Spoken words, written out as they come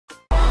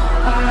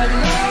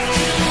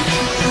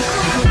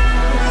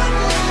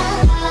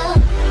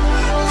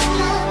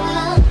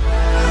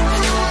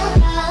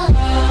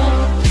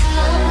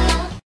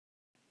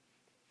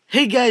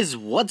Hey guys,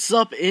 what's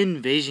up?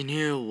 Invasion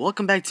here.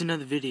 Welcome back to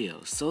another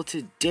video. So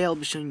today I'll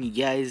be showing you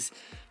guys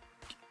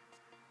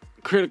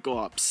Critical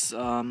Ops.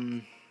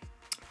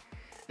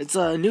 It's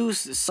a new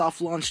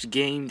soft launched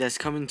game that's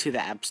coming to the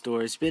App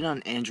Store. It's been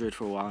on Android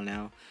for a while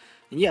now,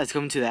 and yeah, it's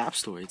coming to the App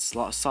Store. It's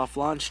soft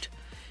launched,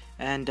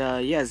 and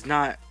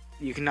yeah,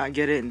 you cannot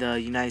get it in the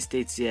United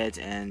States yet,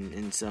 and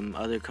in some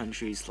other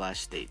countries /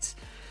 states.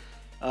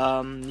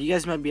 You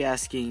guys might be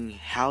asking,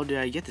 how did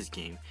I get this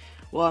game?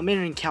 Well, I made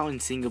an account in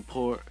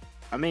Singapore.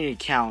 I made an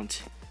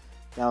account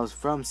that was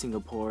from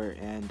Singapore,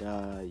 and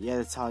yeah,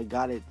 that's how I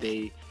got it.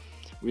 They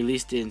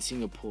released it in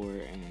Singapore,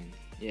 and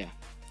yeah,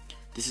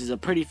 this is a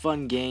pretty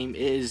fun game.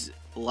 It is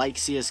like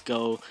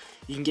CS:GO.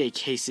 You can get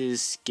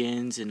cases,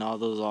 skins, and all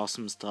those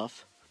awesome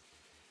stuff.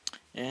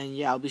 And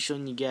yeah, I'll be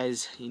showing you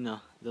guys,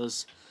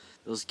 those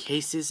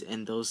cases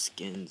and those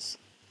skins.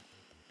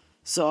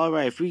 So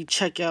alright, if we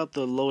check out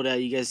the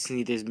loadout, you guys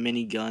see there's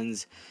many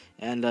guns.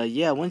 And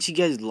yeah, once you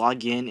guys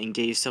log in and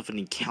get yourself an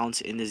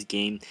account in this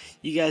game,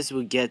 you guys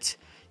will get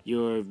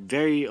your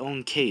very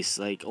own case.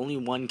 Like, only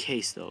one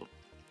case though.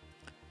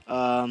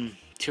 To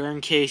earn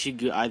case, you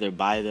could either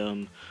buy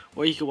them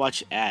or you could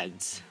watch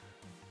ads.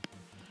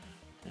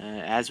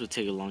 Ads would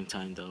take a long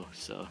time though.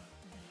 So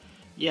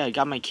yeah, I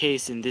got my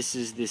case, and this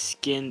is the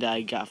skin that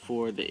I got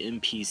for the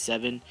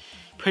MP7.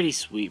 Pretty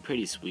sweet,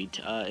 pretty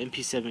sweet.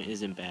 MP7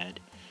 isn't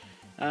bad.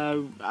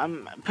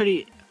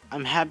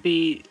 I'm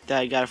happy that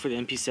I got it for the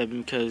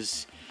MP7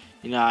 because,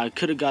 I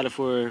could have got it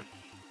for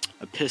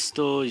a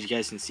pistol, as you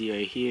guys can see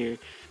right here.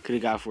 Could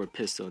have got it for a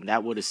pistol, and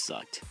that would have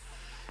sucked.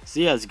 So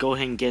yeah, let's go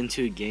ahead and get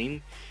into the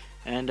game,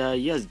 and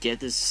yeah, let's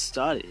get this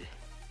started.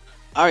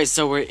 Alright,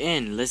 so we're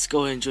in. Let's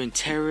go ahead and join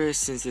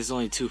terrorists, since there's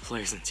only 2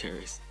 players in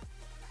terrorists.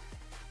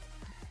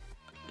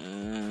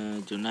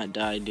 Do not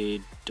die,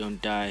 dude.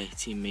 Don't die,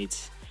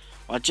 teammates.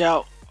 Watch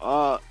out.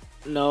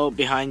 No,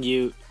 behind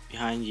you,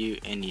 and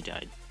he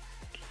died.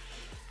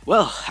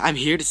 Well, I'm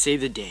here to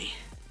save the day.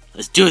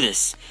 Let's do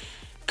this.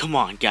 Come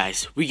on,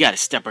 guys. We gotta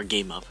step our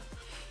game up.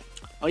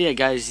 Oh yeah,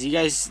 guys. You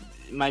guys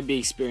might be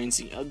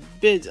experiencing a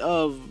bit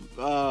of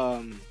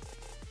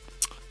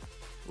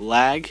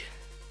lag,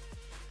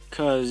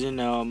 cause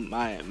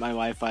my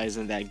Wi-Fi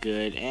isn't that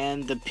good,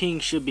 and the ping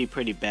should be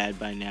pretty bad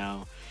by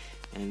now.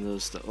 And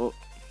those stuff. Oh,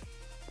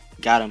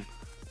 got him.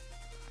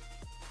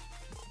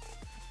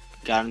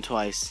 Got him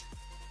twice.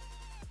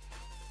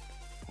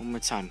 One more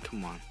time.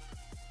 Come on.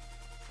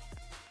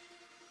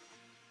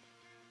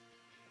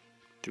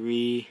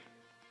 3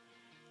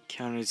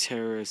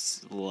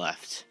 counter-terrorists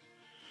left.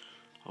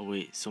 Oh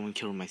wait, someone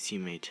killed my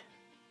teammate.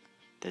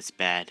 That's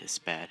bad, that's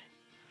bad.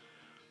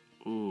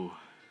 Ooh.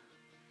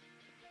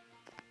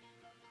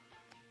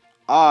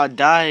 Ah,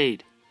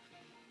 died!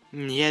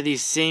 He had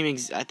these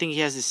I think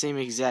he has the same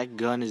exact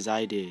gun as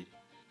I did.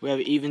 We have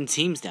even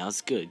teams now,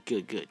 it's good,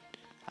 good.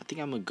 I think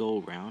I'm gonna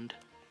go around.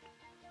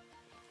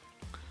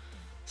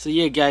 So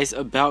yeah, guys,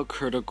 about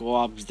Critical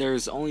Ops,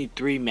 there's only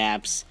 3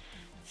 maps,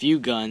 few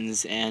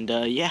guns, and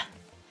yeah,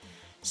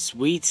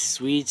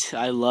 sweet.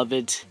 I love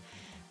it.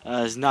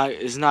 It's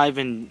not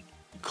even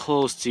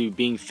close to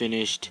being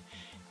finished,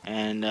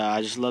 and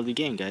I just love the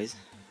game, guys.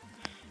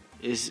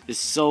 It's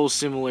so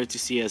similar to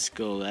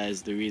CS:GO. That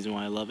is the reason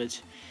why I love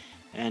it.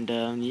 And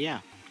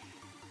yeah.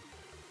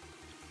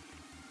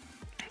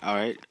 All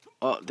right.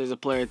 Oh, there's a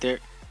player right there.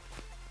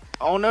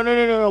 Oh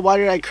no! Why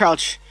did I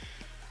crouch?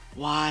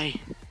 Why?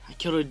 I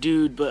killed a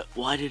dude, but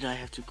why did I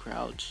have to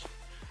crouch?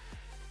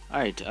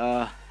 Alright,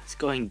 let's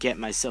go ahead and get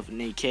myself an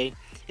AK.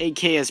 AK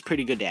has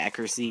pretty good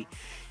accuracy,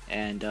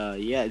 and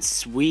yeah, it's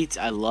sweet.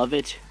 I love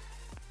it.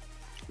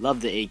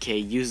 Love the AK.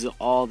 Use it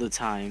all the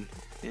time,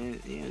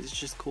 and yeah, it's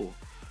just cool.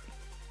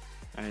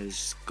 Alright, let's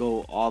just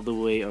go all the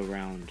way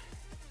around.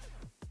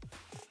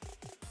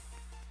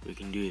 We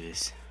can do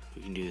this.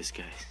 We can do this,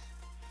 guys.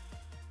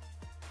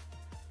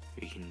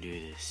 We can do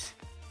this.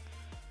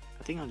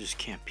 I think I'll just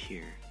camp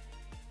here.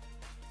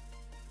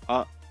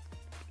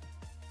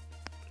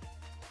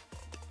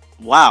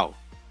 Wow.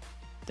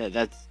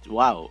 That's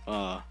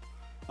wow.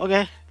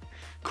 Okay.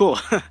 Cool.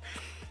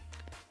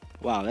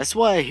 Wow, that's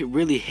what I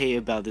really hate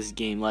about this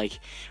game. Like,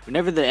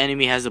 whenever the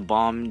enemy has a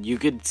bomb, you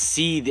could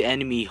see the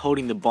enemy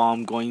holding the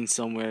bomb going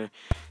somewhere.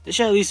 They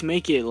should at least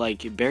make it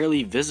like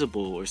barely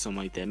visible or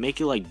something like that. Make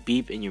it like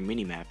beep in your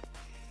minimap.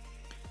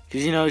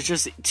 Cause it's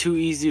just too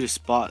easy to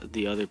spot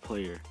the other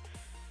player.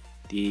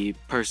 The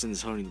person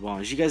that's holding the bomb.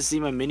 As you guys see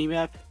my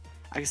minimap,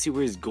 I can see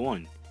where he's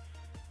going.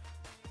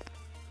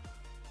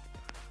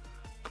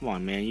 Come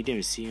on, man. You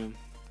didn't see him.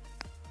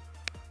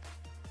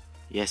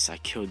 Yes, I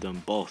killed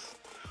them both.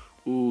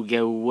 Ooh,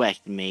 get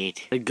wrecked,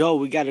 mate. Let's go.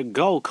 We gotta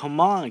go. Come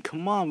on.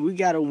 We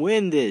gotta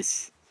win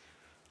this.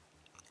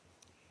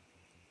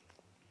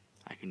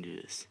 I can do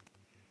this.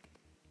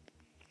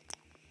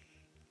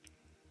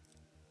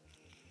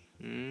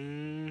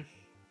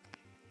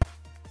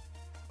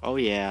 Oh,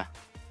 yeah.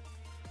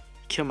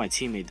 Kill my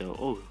teammate, though.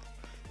 Oh,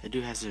 that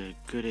dude has a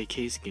good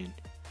AK skin.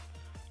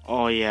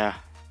 Oh, yeah.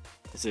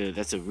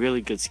 That's a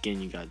really good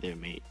skin you got there,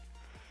 mate.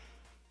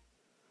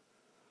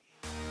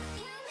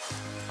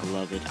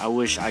 love it. I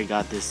wish I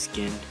got this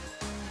skin.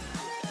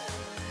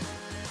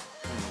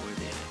 Where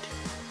they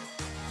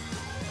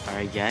at?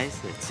 Alright guys,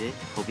 that's it.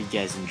 Hope you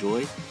guys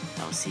enjoyed.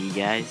 I'll see you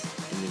guys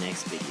in the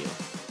next video.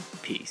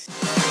 Peace.